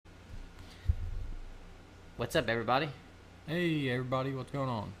What's up, everybody? Hey everybody, what's going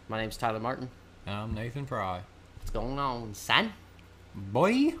on? My name's Tyler Martin. I'm Nathan Fry. What's going on, son?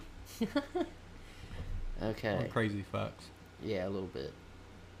 Boy! Okay. We're crazy fucks. Yeah, a little bit.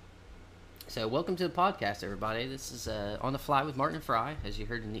 So, welcome to the podcast, everybody. This is On the Fly with Martin and Fry, as you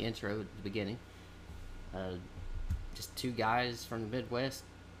heard in the intro at the beginning. Just two guys from the Midwest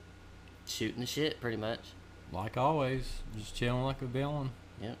shooting the shit, pretty much. Like always, just chilling like a villain.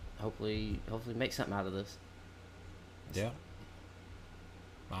 Yep. Hopefully make something out of this. Yeah.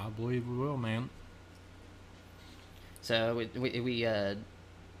 I believe we will, man. So, we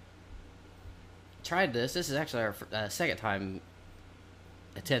tried this. This is actually our second time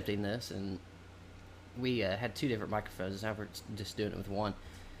attempting this, and we had two different microphones. Now we're just doing it with one.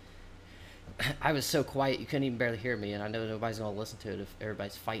 I was so quiet you couldn't even barely hear me, and I know nobody's gonna listen to it if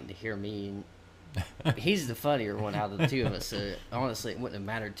everybody's fighting to hear me. And he's the funnier one out of the two of us. So honestly, it wouldn't have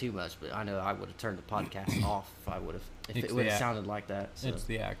mattered too much, but I know I would have turned the podcast off if it would have sounded like that. So. It's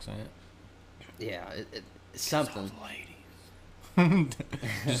the accent. Yeah, it's something. Ladies.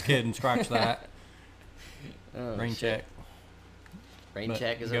 Just kidding. Scratch that. Oh, Rain shit. check. Rain But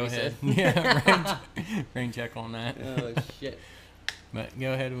check is go what he ahead. said. Yeah, rain check on that. Oh shit. But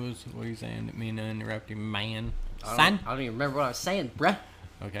go ahead with what you saying. Didn't mean to interrupt you, man. I Son. don't even remember what I was saying, bruh.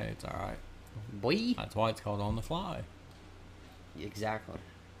 Okay, it's all right. Boy. That's why it's called On the Fly. Exactly.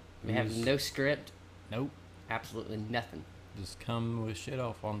 We have no script. Nope. Absolutely nothing. Just come with shit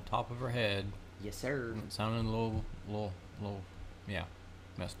off on top of her head. Yes, sir. It sounded a little, yeah,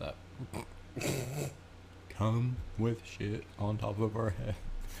 messed up. Come with shit on top of her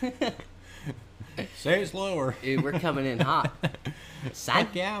head. Say it slower. Dude, we're coming in hot. Son?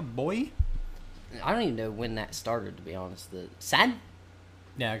 Heck yeah, boy. I don't even know when that started, to be honest. Son?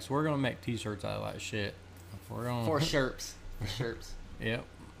 Yeah, because we're going to make t-shirts out of that shit. We're gonna... For shirts. For shirts. Yep.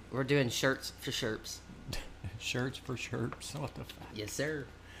 We're doing shirts for shirts. Shirts for shirts. What the fuck? Yes, sir.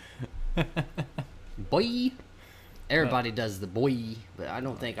 Boy. Everybody does the boy, but I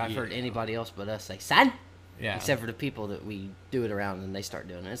don't think I've heard anybody else but us say son. Yeah. Except for the people that we do it around and they start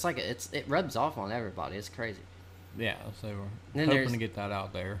doing it. It's like it rubs off on everybody. It's crazy. Yeah, so we're Then hoping to get that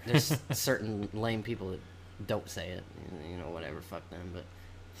out there. There's certain lame people that don't say it. You know, whatever. Fuck them. But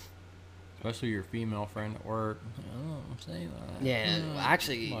Especially your female friend at work. Oh, say that. yeah,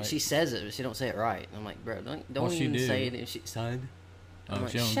 actually, Like- she says it, but she don't say it right. I'm like, bro, don't What'd she even do? say it. She son. I'm Oh,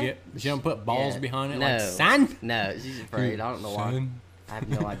 like, she don't put balls Yeah, behind it no. like son. No, she's afraid. I don't know why. Son. I have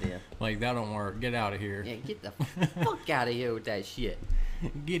no idea. Like that don't work. Get out of here. Yeah, get the fuck out of here with that shit.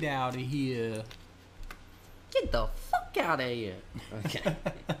 Get out of here. Get the fuck out of here. Okay.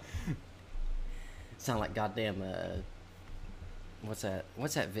 Sound like goddamn. What's that?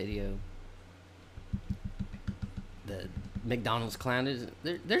 What's that video? The McDonald's clown is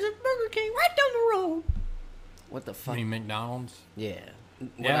there's a Burger King right down the road. What the I fuck? mean McDonald's. Yeah.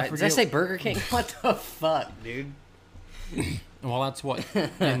 Yeah, Did I say Burger King? What the fuck, dude? Well, that's what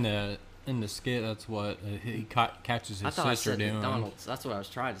in the skit. That's what he catches I his thought I sister said doing. McDonald's. That's what I was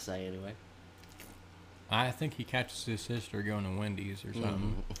trying to say anyway. I think he catches his sister going to Wendy's or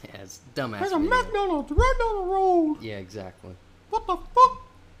something. Yeah, it's dumbass. There's a video. McDonald's right down the road. Yeah, exactly. What the fuck?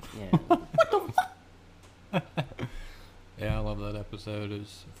 Yeah. Yeah, I love that episode.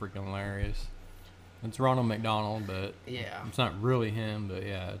 It's freaking hilarious. It's Ronald McDonald, but Yeah. it's not really him. But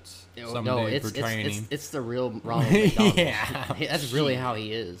yeah, it's something No, they it's portraying it's, him. it's the real Ronald McDonald. Yeah. That's really how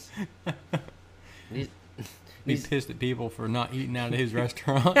he is. He's- He's pissed at people for not eating out of his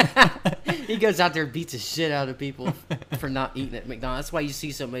restaurant. he goes out there and beats the shit out of people for not eating at McDonald's. That's why you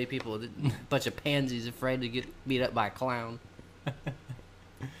see so many people, a bunch of pansies afraid to get beat up by a clown.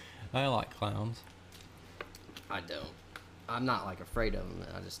 I like clowns. I don't. I'm not like afraid of them.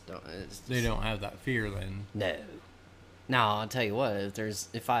 I just don't. It's just, They don't have that fear then. No. No, I'll tell you what.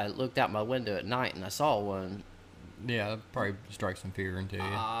 If I looked out my window at night and I saw one, Yeah, that probably strike some fear into you.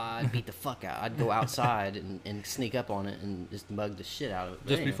 I'd beat the fuck out. I'd go outside and sneak up on it and just mug the shit out of it. But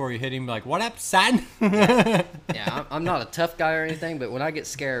Just anyway. before you hit him, be like, what up, son? Yeah, I'm not a tough guy or anything, but when I get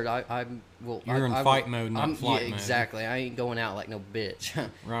scared, I'm well. You're in fight mode, not flight mode. Exactly. I ain't going out like no bitch.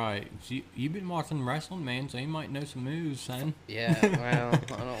 Right. So you've been watching wrestling, man, so you might know some moves, son. Yeah. Well,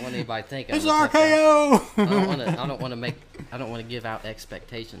 I don't want anybody thinking. It's I'm a tough guy. RKO! I don't want to give out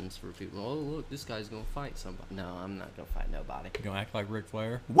expectations for people. Oh, look, this guy's gonna fight somebody. No, I'm not gonna fight nobody. You gonna act like Ric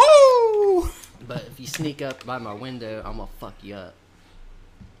Flair? Woo! But if you sneak up by my window, I'm gonna fuck you up.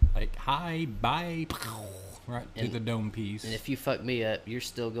 Like, hi, bye. Right to And- the dome piece. And if you fuck me up, you're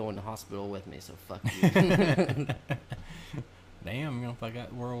still going to hospital with me. So fuck you. Damn, you gonna fuck that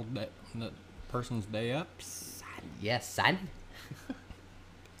that person's day up? Yes, son.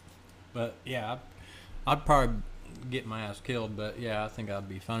 But yeah, I'd probably get my ass killed, but yeah, I think I'd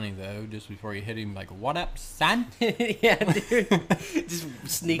be funny though. Just before you hit him, like, "What up, son?" Yeah, dude. Just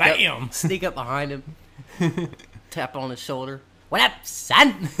sneak Bam! up, sneak up behind him, tap on his shoulder. What up,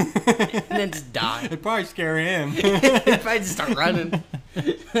 son? And then just die. It'd probably scare him. If I just start running.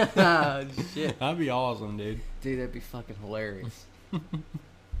 Oh, shit. That'd be awesome, dude. Dude, that'd be fucking hilarious.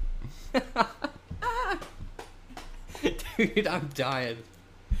 Dude, I'm dying.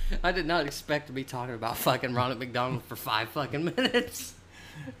 I did not expect to be talking about fucking Ronald McDonald for 5 fucking minutes.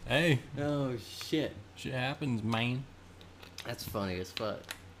 Hey, Oh, shit. shit happens, man. That's funny as fuck.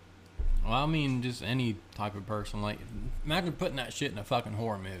 Well, I mean, just any type of person. Like, imagine putting that shit in a fucking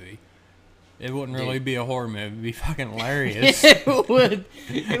horror movie. It wouldn't really Dude. be a horror movie. It'd be fucking hilarious. It would.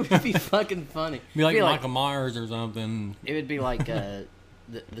 It would be fucking funny. Be like It'd Michael Myers or something. It would be like the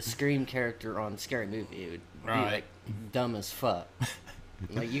Scream character on Scary Movie. It would Right. be like dumb as fuck.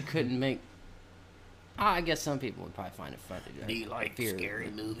 Like you couldn't make. I guess some people would probably find it funny. Do you like Fear. scary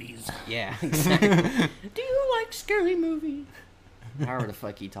movies? Yeah, exactly. Do you like scary movies? However the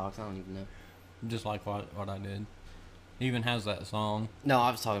fuck he talks, I don't even know. Just like what I did. He even has that song. No,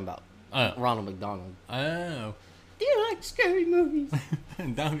 I was talking about Oh. Ronald McDonald. Oh. Do you like scary movies?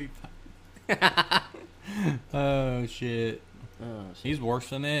 Don't be. Oh shit. Oh, shit. He's worse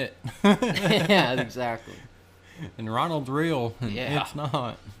than it. Yeah, exactly. And Ronald's real. And Yeah. It's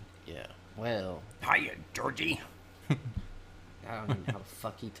not. Yeah. Well, Hiya, Georgie. I don't even know how the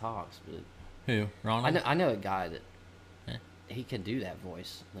fuck he talks, but Who? Ronald? I know a guy that Huh? he can do that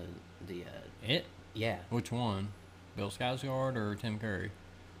voice. The It? yeah. Which one? Bill Skarsgård or Tim Curry?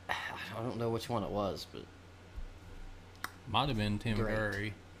 I don't know which one it was, but Might have been Tim Great.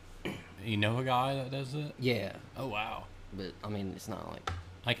 Curry. You know a guy that does it? yeah. Oh wow. But I mean, it's not like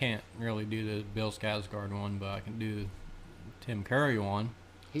I can't really do the Bill Skarsgård one, but I can do the Tim Curry one.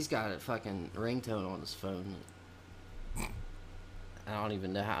 he's got a fucking ringtone on his phone. I don't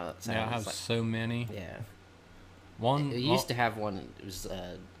even know how that sounds. Yeah, I have It's so many. like, yeah. One. It used to have one. It was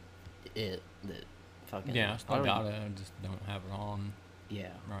it that fucking. Yeah, I I still don't got even- it. I just don't have it on Yeah.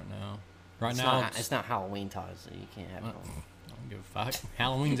 right now. Right It's now, not, it's not Halloween time, so you can't have it on. I don't give a fuck.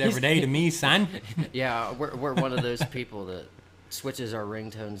 Halloween's every day to me, son. Yeah, we're one of those people that switches our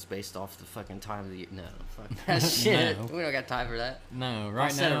ringtones based off the fucking time of the year. No, fuck that shit. No. We don't got time for that. No, I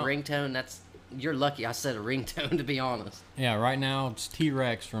right set a now. ringtone. You're lucky. I set a ringtone, to be honest. Yeah, right now it's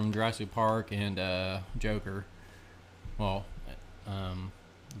T-Rex from Jurassic Park and Joker. Well,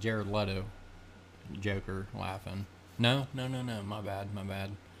 Jared Leto, Joker laughing. No, my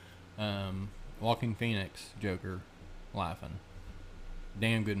bad. Walking Phoenix, Joker laughing.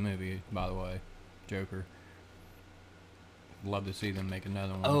 Damn good movie, by the way, Joker. Love to see them make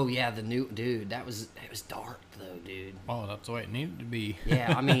another one. Oh yeah, the new dude. It was dark though, dude. Oh, that's the way it needed to be.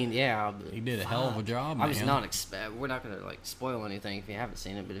 Yeah, I mean, yeah. He did a hell of a fuck. job, I was man. not we're not gonna like spoil anything if you haven't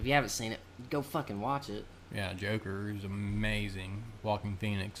seen it, but if you haven't seen it, go fucking watch it. Yeah, Joker is amazing. Walking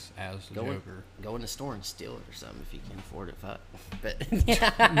Phoenix as the Joker. Go in the store and steal it or something if you can afford it. Fuck. But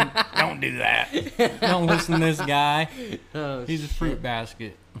Don't do that. Don't listen to this guy. oh, He's a fruit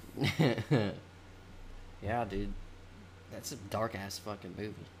basket. Yeah, dude. That's a dark ass fucking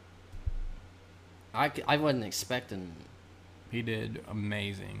movie. I wasn't expecting. He did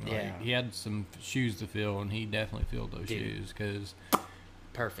amazing. Like, Yeah. he had some shoes to fill, and he definitely filled those Dude. shoes. Because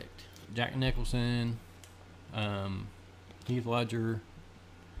Perfect. Jack Nicholson, Heath Ledger,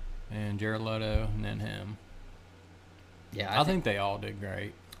 and Jared Leto, and then him. Yeah, I think they all did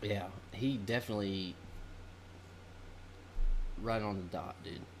great. Yeah, he definitely right on the dot,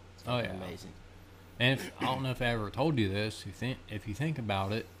 dude. It's Oh, fucking yeah. amazing. And I don't know if I ever told you this. If you think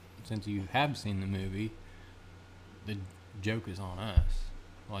about it, since you have seen the movie, the joke is on us.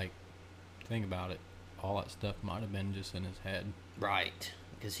 Like, think about it. All that stuff might have been just in his head. Right,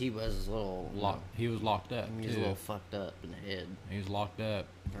 because he was a little He was locked up. He was a too. little fucked up in the head. He was locked up.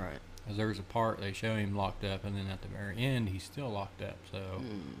 Right. Because there's a part they show him locked up, and then at the very end, he's still locked up. So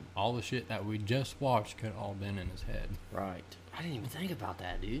all the shit that we just watched could have all been in his head. Right. I didn't even think about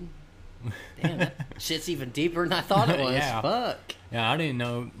that, dude. Damn, that shit's even deeper than I thought it was. Yeah. Fuck. Yeah, I didn't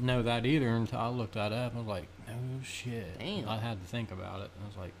know that either until I looked that up. I was like, no shit. Damn. I had to think about it. I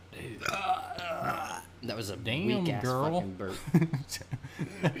was like, dude. That was a Damn, weak ass girl. fucking burp.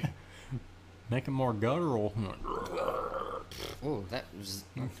 Make it more guttural. Oh, that was.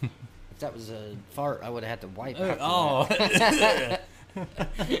 If that was a fart, I would have had to wipe. Oh.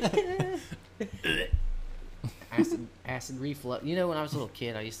 Acid reflux. You know, when I was a little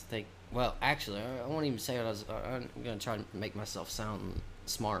kid, I used to think. Well, actually, I won't even say what I was. I'm gonna try to make myself sound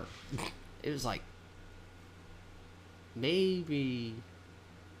smart. It was like maybe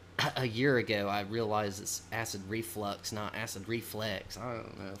a year ago, I realized it's acid reflux, not acid reflex. I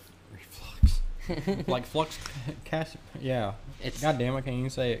don't know. Reflux. Like flux yeah. It's God damn, I can't even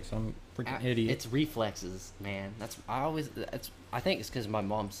say it 'cause I'm a freaking idiot. It's reflexes, man. I think it's because my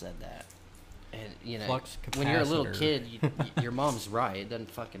mom said that. And you know, Flux when you're a little capacitor. kid, your mom's right. It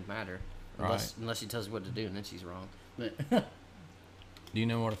doesn't fucking matter Right. unless she tells you what to do, and then she's wrong. But Do you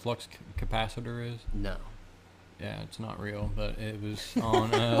know what a flux capacitor is? no, Yeah, it's not real, but it was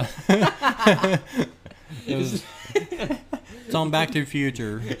on. It was. It's on Back to the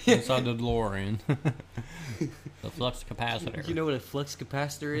Future inside the DeLorean. The flux capacitor. you know what a flux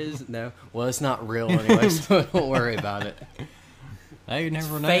capacitor is? No. Well, it's not real anyway, so don't worry about it. Hey, you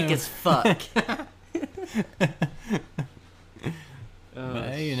never know. Fake as fuck. But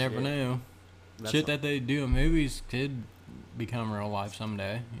hey, you never know. That's Shit that they do in movies could become real life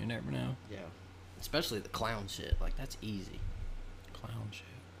someday. You never know. Yeah, especially the clown shit. Like that's easy. Clown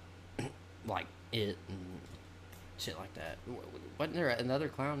shit. Like it and shit like that. Wasn't there another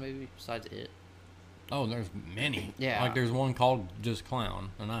clown movie besides it? Oh, there's many. Yeah. Like there's one called just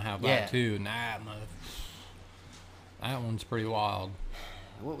Clown, and I have that Yeah. too. And that one's pretty wild.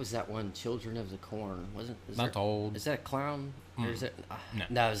 What was that one? Children of the Corn. Wasn't? That's old. Is that a clown? Or is it? No.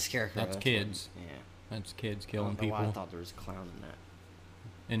 No, it was a scarecrow. That's what- kids. Yeah. That's kids I killing don't know why I people, thought there was a clown in that.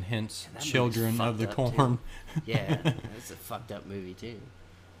 and hence Yeah, that movie's Children of the fucked up, Corn. Yeah, that's a fucked up movie too.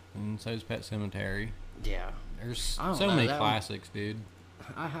 And so's Pet Cemetery. Yeah. There's I don't so know, many that one- classics, dude.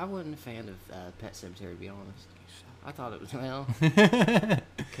 I wasn't a fan of Pet Cemetery, to be honest. I thought it was, well,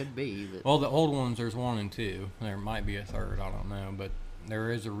 could be, but Well, the old ones, there's 1 and 2. There might be a third, I don't know, but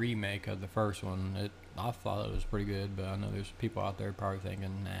there is a remake of the first one. I thought it was pretty good, but I know there's people out there probably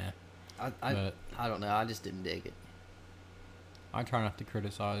thinking, nah. But I don't know. I just didn't dig it. I try not to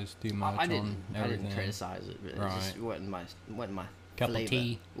criticize too much I on didn't. I everything. didn't criticize it, but it just Right. wasn't my Cup of flavor.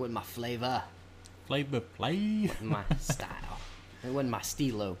 tea. Wasn't my flavor. Flavor play. Wasn't my style. It wasn't my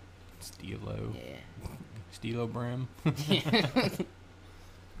stilo. Stilo. Yeah. Stilo Brim.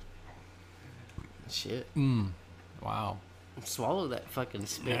 Shit. Wow. Swallow that fucking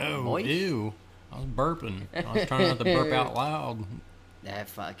spit, No, boy. ew. I was burping. I was trying not to burp out loud. Nah,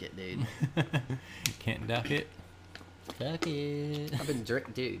 fuck it, dude. Can't duck it. Fuck it. I've been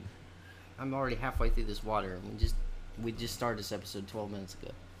dude. I'm already halfway through this water, and we just started this episode 12 minutes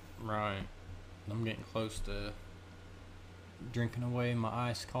ago. Right. I'm getting close to drinking away my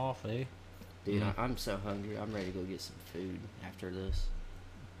iced coffee. Dude, Mhm. I'm so hungry. I'm ready to go get some food after this.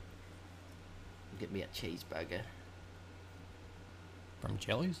 Get me a cheeseburger. From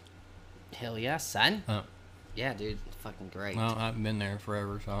Chili's? Hell yeah, son. Oh. Yeah, dude, it's fucking great. Well, I haven't been there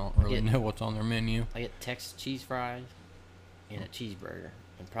forever, so I don't really Yeah. know what's on their menu. I get Texas cheese fries and a cheeseburger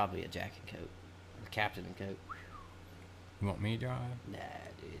and probably a Jack and Coke or Captain and Coke. You want me to drive? Nah,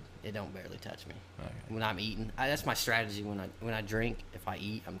 dude, it don't barely touch me Okay. when I'm eating. That's my strategy when I drink. If I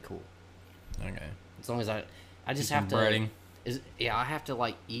eat, I'm cool. Okay. As long as I just Get have some to. breading. I have to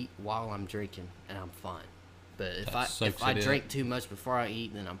like eat while I'm drinking, and I'm fine. But if That soaks I it in. drink too much before I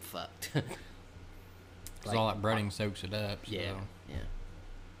eat, then I'm fucked. Because all that breading soaks it up. So. Yeah, yeah.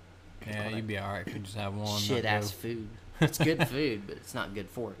 Yeah, you'd be alright if you just have one. Shit not ass go- food. It's good food, but it's not good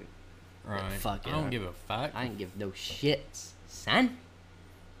for you. Right. fuck I it, don't I- give a fuck. I ain't give no shits, son.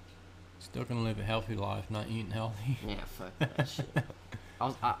 Still gonna live a healthy life, not eating healthy. Yeah, fuck that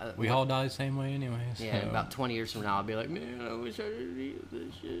shit. We all die the same way anyways. Yeah, so- about 20 years from now, I'll be like, man, I wish I didn't eat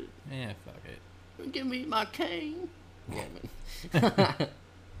this shit. Yeah, fuck it. Give me my cane. Yeah, man.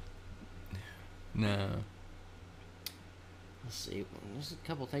 No. Let's see. There's a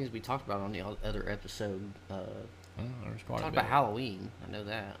couple things we talked about on the other episode. Oh, there's quite a Talked bit. about Halloween. I know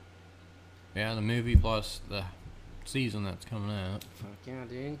that. Yeah, the movie plus the season that's coming out. Fuck yeah,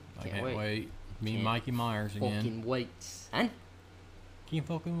 dude. I Can't can't wait. Me and Can't Mikey Myers again. Fucking wait, son. Can't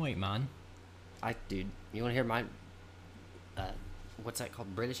fucking wait, man. Dude, you want to hear my, what's that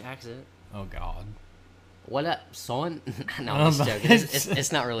called? British accent? Oh God. What up, son? No, Oh, I'm just but joking.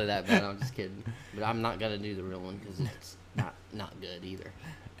 It's not really that bad. I'm just kidding. But I'm not gonna do the real one because it's not good either.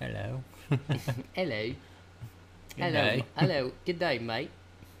 Hello. Hello. Good Hello. day. Hello. Good day, mate.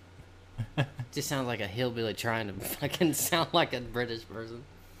 Just sounds like a hillbilly trying to fucking sound like a British person.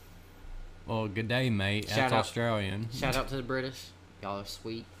 Well, good day, mate. Shout That's out- Australian. Shout out to the British. Y'all are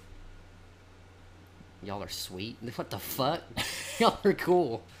sweet. Y'all are sweet. What the fuck? Y'all are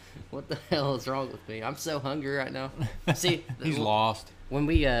cool. What the hell is wrong with me? I'm so hungry right now. See, He's lost. when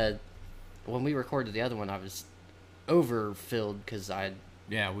we recorded the other one, I was overfilled because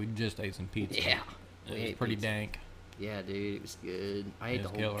Yeah, we just ate some pizza. yeah. It we was ate pretty pizza. dank. Yeah, dude, it was good. I ate It the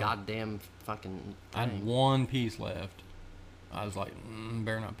was whole killer. goddamn fucking I had thing. one piece left. I was like,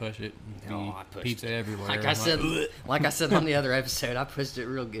 better not push it. Be Oh, I pushed pizza it. everywhere. Like I'm I said, "Ugh." like I said on the other episode, I pushed it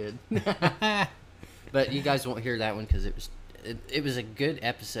real good. But you guys won't hear that one because it was a good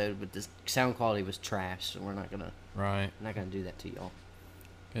episode, but the sound quality was trash. So we're not gonna Right. do that to y'all.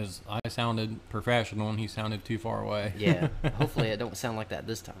 Because I sounded professional and he sounded too far away. Yeah. Hopefully it don't sound like that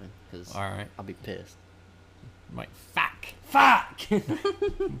this time because All right. I'll be pissed. I'm like, fuck.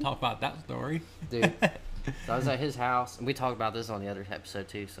 Talk about that story. Dude. So I was at his house, and we talked about this on the other episode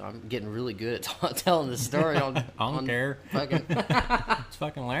too. So I'm getting really good at telling the story. On, I don't care. Fucking, It's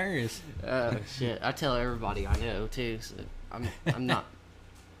fucking hilarious. oh shit! I tell everybody I know too. So I'm not.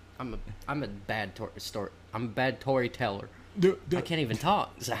 I'm a bad I'm a bad storyteller. I can't even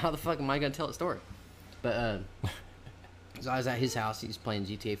talk. So how the fuck am I gonna tell a story? But so I was at his house. He was playing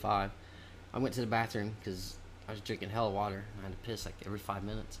GTA 5. I went to the bathroom because I was drinking hella water. I had to piss like every 5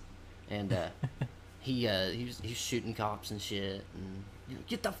 minutes, and he was shooting cops and shit, and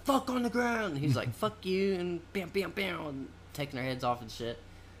get the fuck on the ground. And he was like, "Fuck you," and bam, bam, bam, and taking their heads off and shit.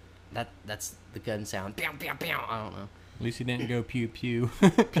 That's the gun sound. Bam, bam, bam. I don't know. At least he didn't go pew pew.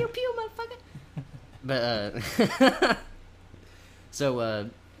 Pew pew, motherfucker. But so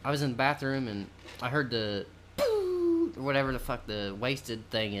I was in the bathroom and I heard the or whatever the fuck the wasted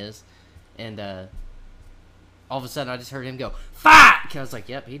thing is, and all of a sudden I just heard him go fuck. I was like,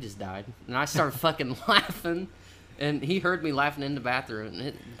 yep, he just died, and I started fucking laughing, and he heard me laughing in the bathroom. And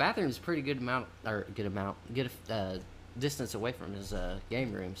the bathroom is pretty good distance away from his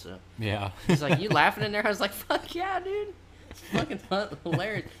game room, so Yeah. he's like, you laughing in there? I was like, fuck yeah, dude. It's fucking fun,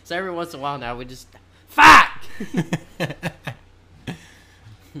 hilarious. So every once in a while now we just fuck.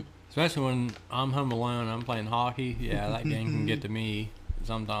 Especially when I'm home alone and I'm playing hockey. Yeah, that game can get to me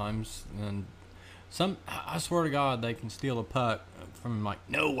sometimes. And I swear to God, they can steal a puck from like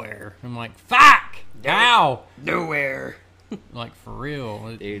nowhere. I'm like, fuck! How? Nowhere. Like, for real.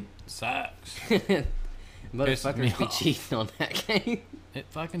 It Dude. sucks. Motherfuckers me be off. cheating on that game. It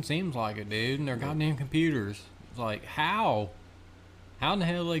fucking seems like it, dude. And their goddamn computers. It's like, how? How in the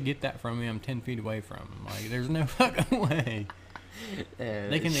hell do they get that from me? I'm 10 feet away from them. Like, there's no fucking way.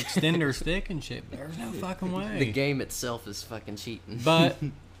 They can extend their stick and shit, but there's no fucking way. The game itself is fucking cheating. But,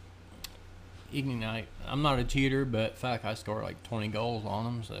 I'm not a cheater, but fuck, I score like 20 goals on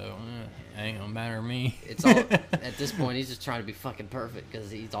them, so ain't gonna matter to me. It's all at this point. He's just trying to be fucking perfect because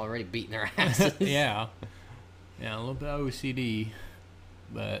he's already beating their asses. Yeah, a little bit of OCD,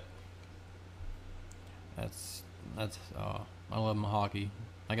 but that's I love my hockey.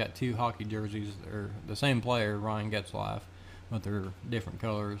 I got 2 hockey jerseys. They're the same player, Ryan Getzlaff, but they're different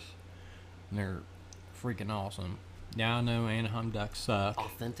colors, and they're freaking awesome. Yeah, I know Anaheim Ducks suck.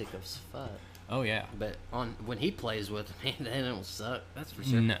 Authentic as fuck. Oh yeah. But when he plays with them, man, they don't suck. That's for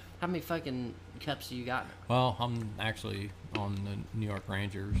sure. No. How many fucking cups do you got? Well, I'm actually on the New York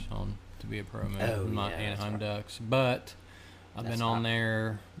Rangers to be a pro man Oh, in my yeah, that's Anaheim right. Ducks, but I've That's been on hot.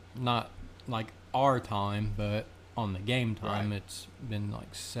 there not like our time, but on the game time. Right. It's been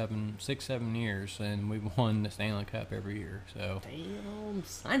like 7 years, and we've won the Stanley Cup every year. So Damn,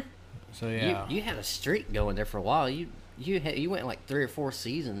 son. yeah, You had a streak going there for a while. You went like 3 or 4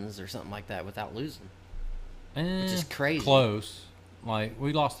 seasons or something like that without losing. Which is crazy. Close. Like,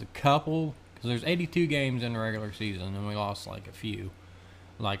 we lost a couple because there's 82 games in the regular season, and we lost like a few.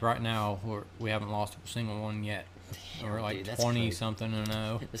 Like right now, we haven't lost a single one yet. We're like dude, that's 20 crazy. something and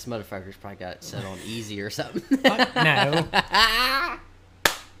 0. This motherfucker's probably got it set on easy or something. Fuck no.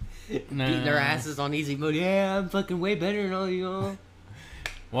 Beating their asses on easy mode. Yeah, I'm fucking way better than all y'all.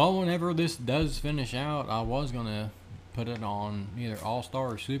 Well, whenever this does finish out, I was gonna put it on either All Star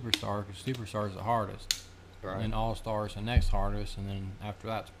or Superstar, because Superstar is the hardest, Right. and All Star is the next hardest, and then after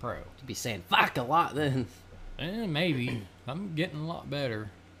that's Pro. You'd be saying fuck a lot then. And maybe I'm getting a lot better,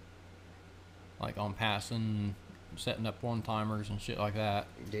 like on passing, setting up one timers and shit like that.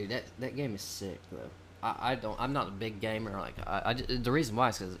 Dude, that game is sick though. I'm not a big gamer. Like the reason why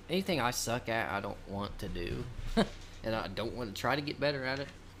is because anything I suck at, I don't want to do, and I don't want to try to get better at it.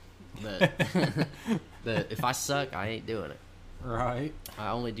 But but if I suck, I ain't doing it. Right. I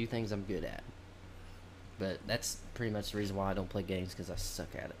only do things I'm good at. But that's pretty much the reason why I don't play games, because I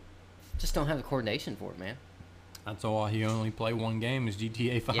suck at it. Just don't have the coordination for it, man. That's why you only play one game is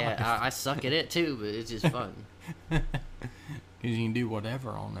GTA 5. Yeah, I suck at it too, but it's just fun. Because you can do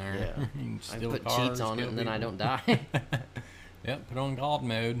whatever on there. Yeah. You can I steal put cars, cheats on it kill and then I people. don't die. Yep, put on God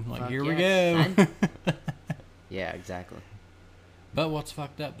mode. Like, Fuck here we yeah, go. son. Yeah, exactly. But what's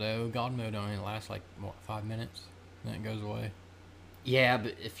fucked up, though, God mode only lasts, like, 5 minutes? Then it goes away. Yeah,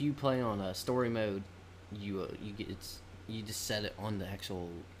 but if you play on story mode, you get You just set it on the actual.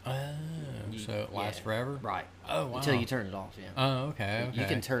 Oh, so it lasts yeah, forever? Right. Oh, wow. Until you turn it off. Yeah. Oh, okay. You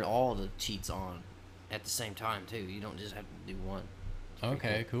can turn all the cheats on at the same time too. You don't just have to do one. It's pretty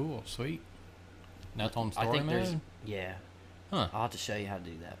Okay, cool. Sweet. That's on I story think there's. mode? Yeah. Huh. I'll have to show you how to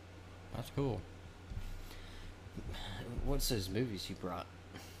do that. That's cool. What's those movies you brought?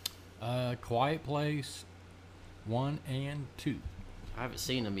 Quiet Place 1 and 2. I haven't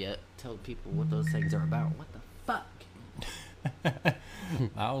seen them yet. Tell people what those things are about. What the fuck?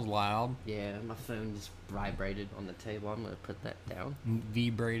 That was loud. Yeah, my phone just vibrated on the table. I'm gonna put that down.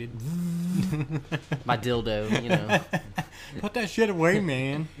 Vibrated. My dildo, you know. Put that shit away,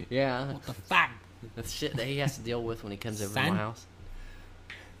 man. Yeah, What the fuck? that's shit that he has to deal with when he comes over to Son? my house.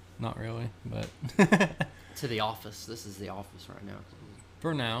 Not really, but To the office. This is the office right now.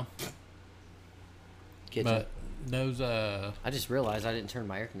 for now. Kitchen. But those, I just realized I didn't turn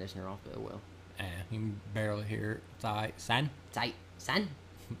my air conditioner off, but it will. you can barely hear it. It's alright. Son? Tight, son.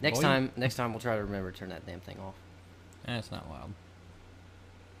 Next Boy. time we'll try to remember to turn that damn thing off. It's not loud.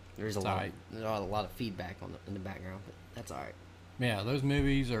 There's a It's lot, alright. there's a lot of feedback in the background, but that's all right. Yeah, those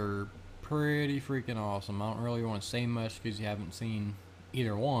movies are pretty freaking awesome. I don't really want to say much because you haven't seen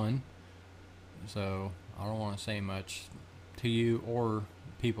either one. So I don't want to say much to you or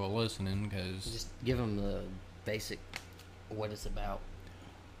people listening because, Just give them the basic what it's about.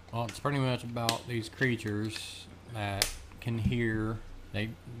 well, it's pretty much about these creatures that can hear. They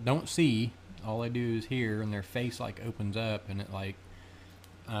don't see. All they do is hear, and their face like opens up, and it like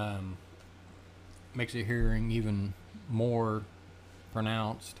makes your hearing even more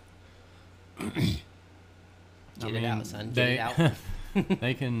pronounced. Get it out, son. Get it out.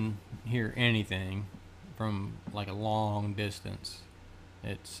 They can hear anything from like a long distance.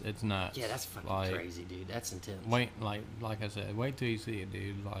 It's nuts. Yeah, that's fucking Like, crazy, dude. That's intense. Wait, like I said, wait till you see it,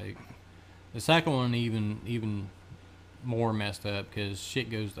 dude. Like the second one, even more messed up because shit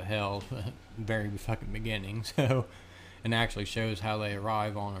goes to hell very fucking beginning. So, and actually shows how they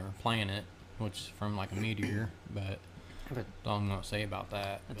arrive on our planet, which is from like a meteor. But I have I'm not say about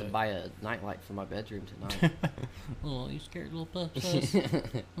that. to but- buy a nightlight for my bedroom tonight. Oh, you scared little puss puss?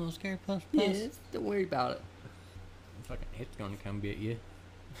 Little scared puss puss? Yes, don't worry about it. Fucking hit's gonna come get you.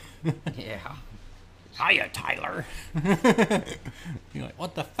 Yeah. Hiya, Tyler. You're like,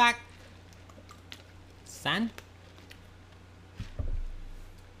 what the fuck? Son?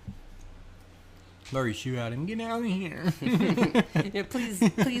 Throw your shoe at him. Get out of here. Yeah,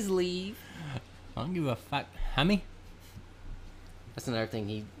 please leave. I don't give a fuck. Hummy? That's another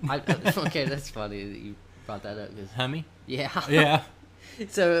thing okay, that's funny that you brought that up. 'Cause, Hummy? yeah. Yeah.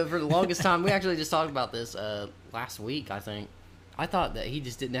 So for the longest time, we actually just talked about this last week, I think. I thought that he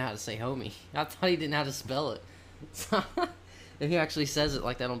just didn't know how to say homie. I thought he didn't know how to spell it. And he actually says it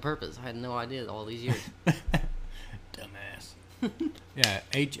like that on purpose. I had no idea all these years. Dumbass. Yeah,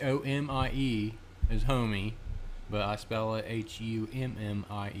 Homie is homie, but I spell it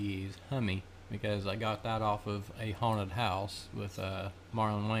Hummie is hummy because I got that off of A Haunted House with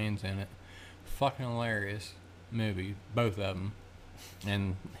Marlon Wayans in it. Fucking hilarious movie, both of them.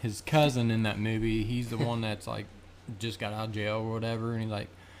 And his cousin in that movie, he's the one that's like just got out of jail or whatever, and he's like,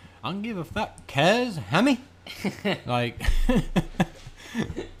 I don't give a fuck, cuz, hummy. Like,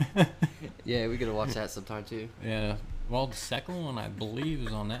 Yeah, we gotta watch that sometime too. yeah. Well, the second one I believe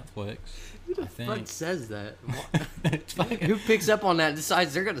is on Netflix. Who the I fuck think. says that? It's fucking, Who picks up on that and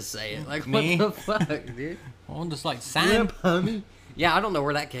decides they're gonna say it? Like, Me. what the fuck, dude? well, just like Sam. homie. Yeah, I don't know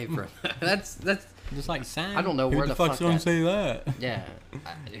where that came from. that's Just like Sam. I don't know Who where the the fuck's fuck gonna that- say that? yeah.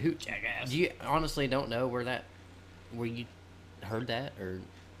 Who Jackass. do you honestly don't know where you heard that, or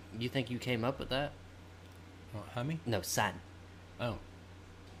you think you came up with that? Oh, hummy? No, son. Oh.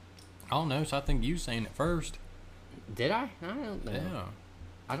 I don't know, so I think you saying it first. Did I? I don't know. Yeah.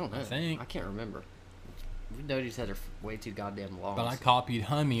 I don't know. I think. I can't remember. We know each other way too goddamn long. But I so- copied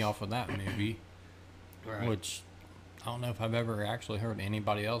Hummy off of that movie, Right. which I don't know if I've ever actually heard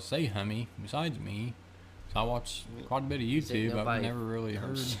anybody else say Hummy besides me. So I watch quite a bit of Said YouTube. I've nobody- never really heard.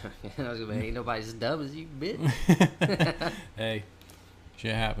 I was gonna say, ain't nobody as dumb as you, bitch. Hey,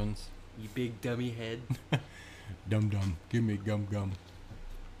 shit happens. You big dummy head. Dum dum. Give me gum gum.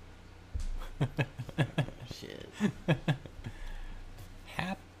 Shit.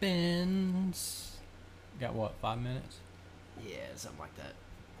 Happens. Got what, 5 minutes? Yeah, something like that.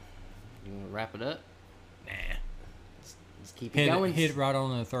 You want to wrap it up? Nah. Let's keep it going. Hit right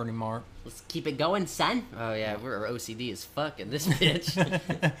on the 30 mark. Let's keep it going, son. Oh yeah, we're OCD as fuck in this bitch.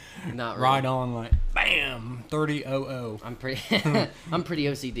 Not really. Right on, like, bam, 30:00. I'm pretty, I'm pretty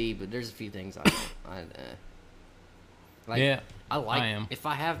OCD, but there's a few things I Like, Yeah, I like I am. if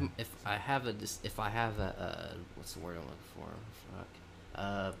I have a what's the word I'm looking for?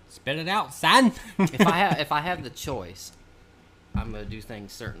 Fuck. Spit it out, son. If I have the choice, I'm gonna do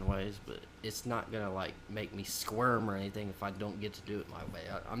things certain ways, but it's not gonna like make me squirm or anything if I don't get to do it my way.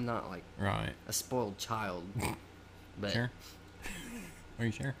 I'm not like Right. a spoiled child. But Sure. Are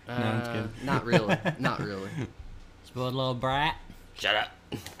you sure? No, I'm just kidding. not really. Not really. Spoiled little brat. Shut up.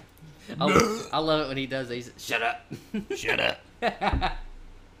 I love it when he does it. He says, "Shut up." Shut up.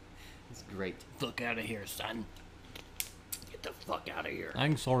 It's great. Fuck out of here, son. Get the fuck out of here. I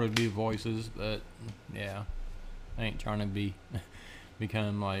can sort of do voices, but yeah, I ain't trying to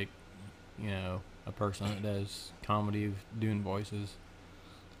become like, a person that does comedy of doing voices.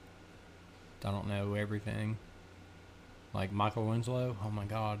 I don't know everything. Like Michael Winslow, oh my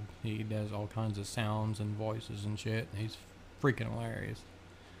god, he does all kinds of sounds and voices and shit. He's freaking hilarious.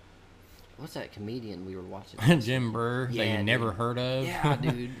 What's that comedian we were watching? Jim Burr, that Yeah, you never dude. heard of. Yeah,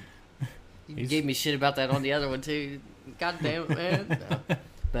 dude. You He's- gave me shit about that on the other one too. God damn it, man. No.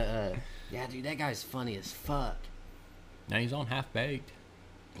 But yeah, dude, that guy's funny as fuck. Now he's on Half Baked.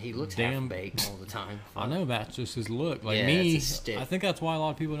 He looks Damn. half baked all the time. I know that's just his look. Like Yeah, me, it's a stick. I think that's why a lot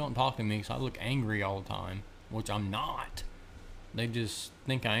of people don't talk to me, because I look angry all the time, which I'm not. They just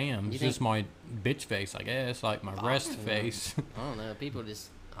think I am. You It's think- just my bitch face, I guess. Like my rest don't know. face I don't know. People just,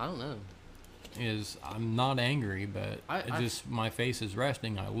 I don't know. is I'm not angry, but I- just my face is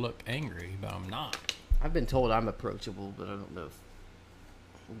resting. I look angry, but I'm not. I've been told I'm approachable, but I don't know.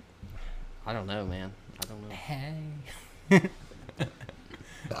 I don't know, man. I don't know. Hey.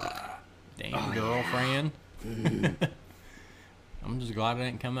 Damn, girlfriend. I'm just glad I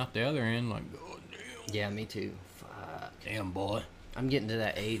didn't come out the other end like, oh, damn. Yeah, me too. Fuck. Damn, boy. I'm getting to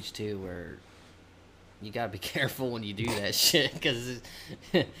that age too where you gotta be careful when you do that shit because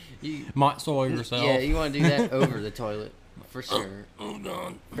you. Might soil yourself. Yeah, you want to do that over the toilet for sure. Oh,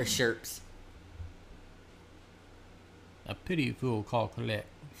 God. For sherps. A pity fool call collect.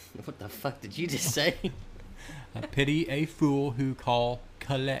 What the fuck did you just say? A pity a fool who call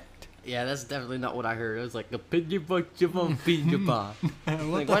collect. Yeah, that's definitely not what I heard. It was like a pidgey fuck on pidgey bar.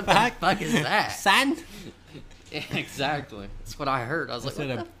 Like, the what the fuck is that? Son? Yeah, exactly. That's what I heard. I was I like,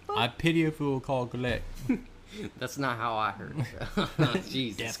 said what the I pity a fool call collect. That's not how I heard it.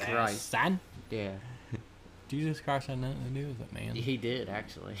 Jesus Christ. Son? Yeah. Jesus Christ had nothing to do with it, man. He did,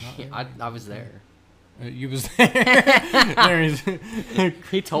 actually. really? I was there. You was there. There is.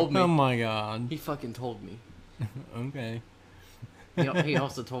 He told me. Oh my God. He fucking told me. Okay. He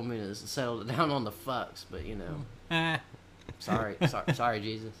also told me to settle down on the fucks, but you know. Ah, Sorry,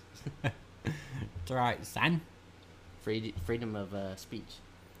 Jesus. it's alright, son. Freedom of speech.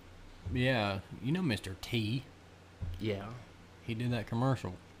 Yeah, you know Mr. T. Yeah. He did that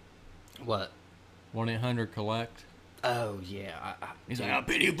commercial. What? 1-800-COLLECT. Oh yeah. He's like, I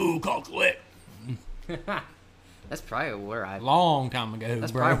pity a fool call collect. That's probably where I. Long time ago,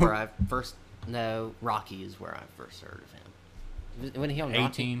 That's bro. probably where I first. No, Rocky is where I first heard of him. When he on Rocky?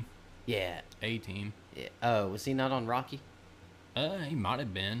 18. Yeah. 18. Yeah. Oh, was he not on Rocky? He might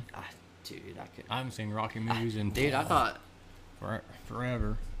have been. Dude, I could. I haven't seen Rocky movies in Dude, I thought.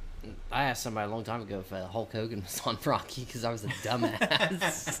 forever. I asked somebody a long time ago if Hulk Hogan was on Rocky because I was a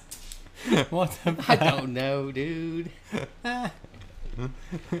dumbass. What the I fuck? don't know, dude.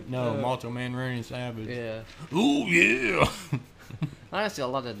 No, Macho Man Randy Savage. Yeah. Oh, yeah. I asked you a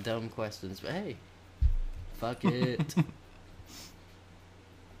lot of dumb questions, but hey, fuck it.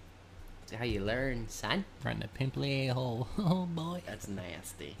 See how you learn, son? Right in the pimply hole. Oh, boy. That's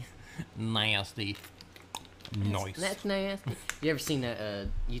nasty. Nasty. Nice. That's nasty. You ever seen a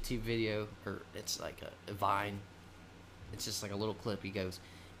YouTube video, or it's like a Vine? It's just like a little clip. He goes,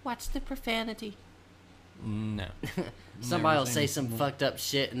 "Watch the profanity." No. Somebody will Never say seen some fucked up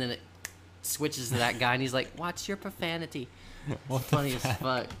shit, and then it switches to that guy, and he's like, "Watch your profanity." What the Funny as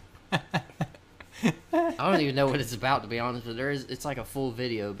fuck. I don't even know what it's about, to be honest, but it's like a full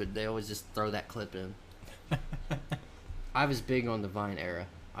video, but they always just throw that clip in. I was big on the Vine era.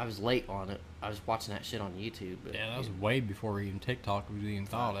 I was late on it. I was watching that shit on YouTube. But, Yeah, that was way before even TikTok was even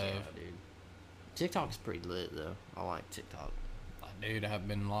thought fuck of. yeah, dude. TikTok's pretty lit, though. I like TikTok. Dude, I haven't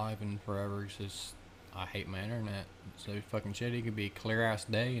been live in forever. It's just, I hate my internet. It's so fucking shitty. It could be a clear ass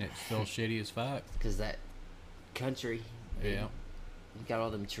day and it's still shitty as fuck. Because that country, Yeah. you got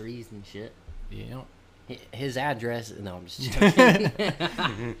all them trees and shit. Yeah. His address, no, I'm just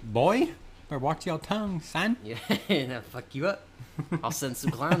joking. Boy, better watch your tongue, son. Yeah, that'll fuck you up. I'll send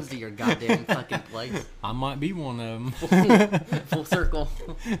some clowns to your goddamn fucking place. I might be one of them. Full circle.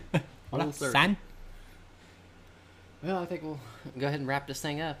 What Full up, circle. son? Well, I think we'll go ahead and wrap this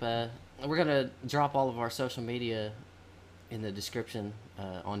thing up. We're gonna drop all of our social media in the description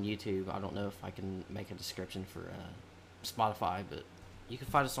on YouTube. I don't know if I can make a description for Spotify, but you can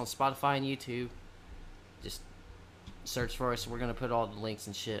find us on Spotify and YouTube. Just search for us. We're going to put all the links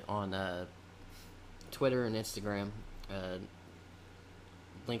and shit on Twitter and Instagram.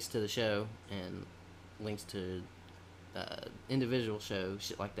 Links to the show and links to individual shows,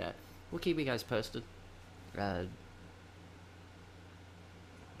 shit like that. We'll keep you guys posted. What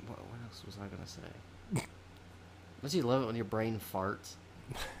else was I going to say? Don't you love it when your brain farts?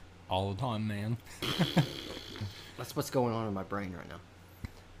 All the time, man. That's what's going on in my brain right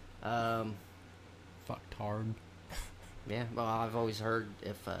now. Fucked hard. Yeah, well, I've always heard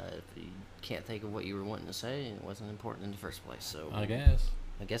if you can't think of what you were wanting to say, it wasn't important in the first place. So I guess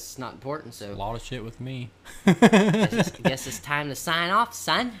it's not important. So a lot of shit with me. I guess it's time to sign off,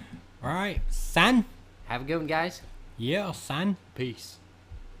 son. All right, son. Have a good one, guys. Yeah, son. Peace.